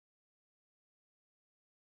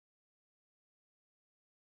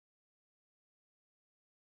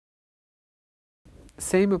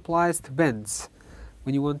Same applies to bends.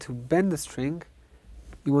 When you want to bend the string,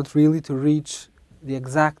 you want really to reach the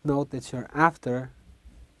exact note that you're after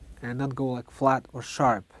and not go like flat or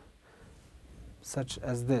sharp, such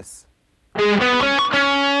as this.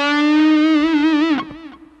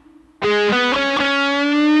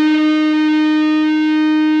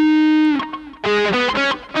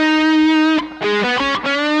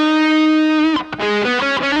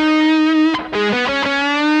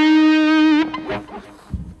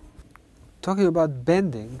 Talking about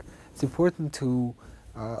bending, it's important to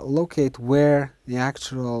locate where the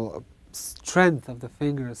actual strength of the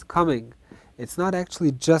finger is coming. It's not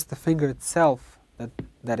actually just the finger itself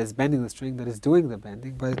that is bending the string, that is doing the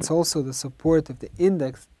bending, but it's also the support of the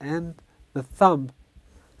index and the thumb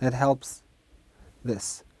that helps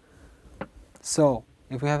this. So,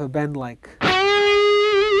 if we have a bend like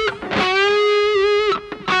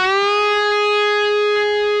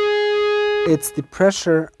it's the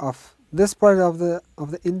pressure of this part of the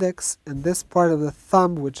index and this part of the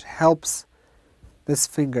thumb which helps this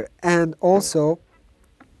finger, and also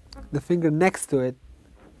the finger next to it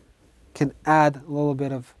can add a little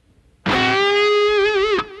bit of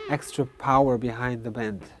extra power behind the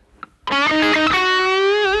bend.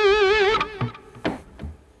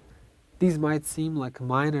 These might seem like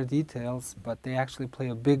minor details, but they actually play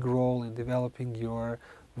a big role in developing your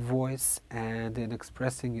voice and in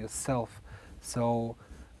expressing yourself. So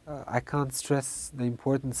I can't stress the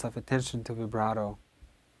importance of attention to vibrato.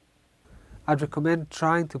 I'd recommend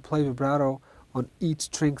trying to play vibrato on each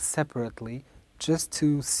string separately, just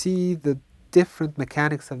to see the different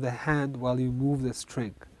mechanics of the hand while you move the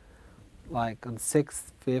string. Like on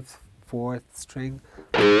 6th, 5th, 4th string.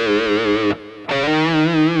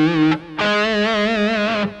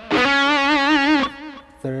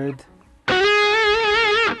 3rd,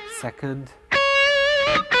 2nd.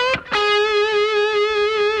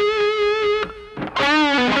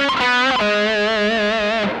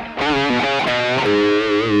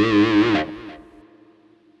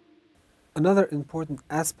 Another important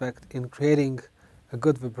aspect in creating a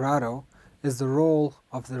good vibrato is the role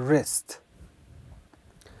of the wrist.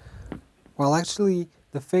 While actually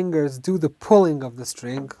the fingers do the pulling of the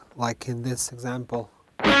string, like in this example,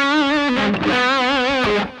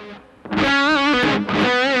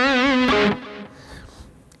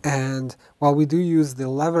 and while we do use the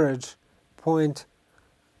leverage point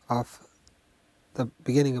of the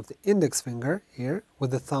beginning of the index finger here, with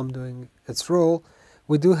the thumb doing its role,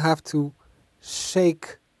 we do have to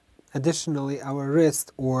shake additionally our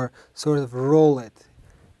wrist, or sort of roll it,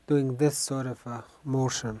 doing this sort of a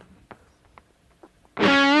motion.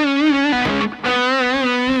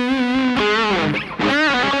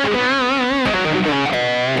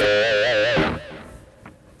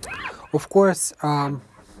 Of course,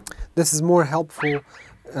 this is more helpful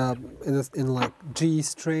in like G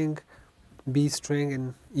string, B string,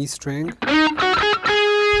 and E string.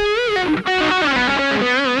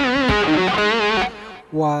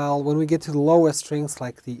 While when we get to the lower strings,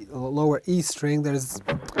 like the lower E string, there's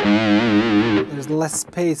less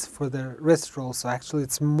space for the wrist roll, so actually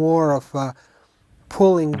it's more of a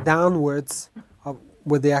pulling downwards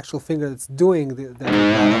with the actual finger that's doing the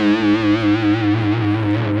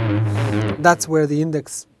that's where the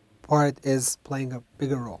index part is playing a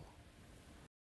bigger role.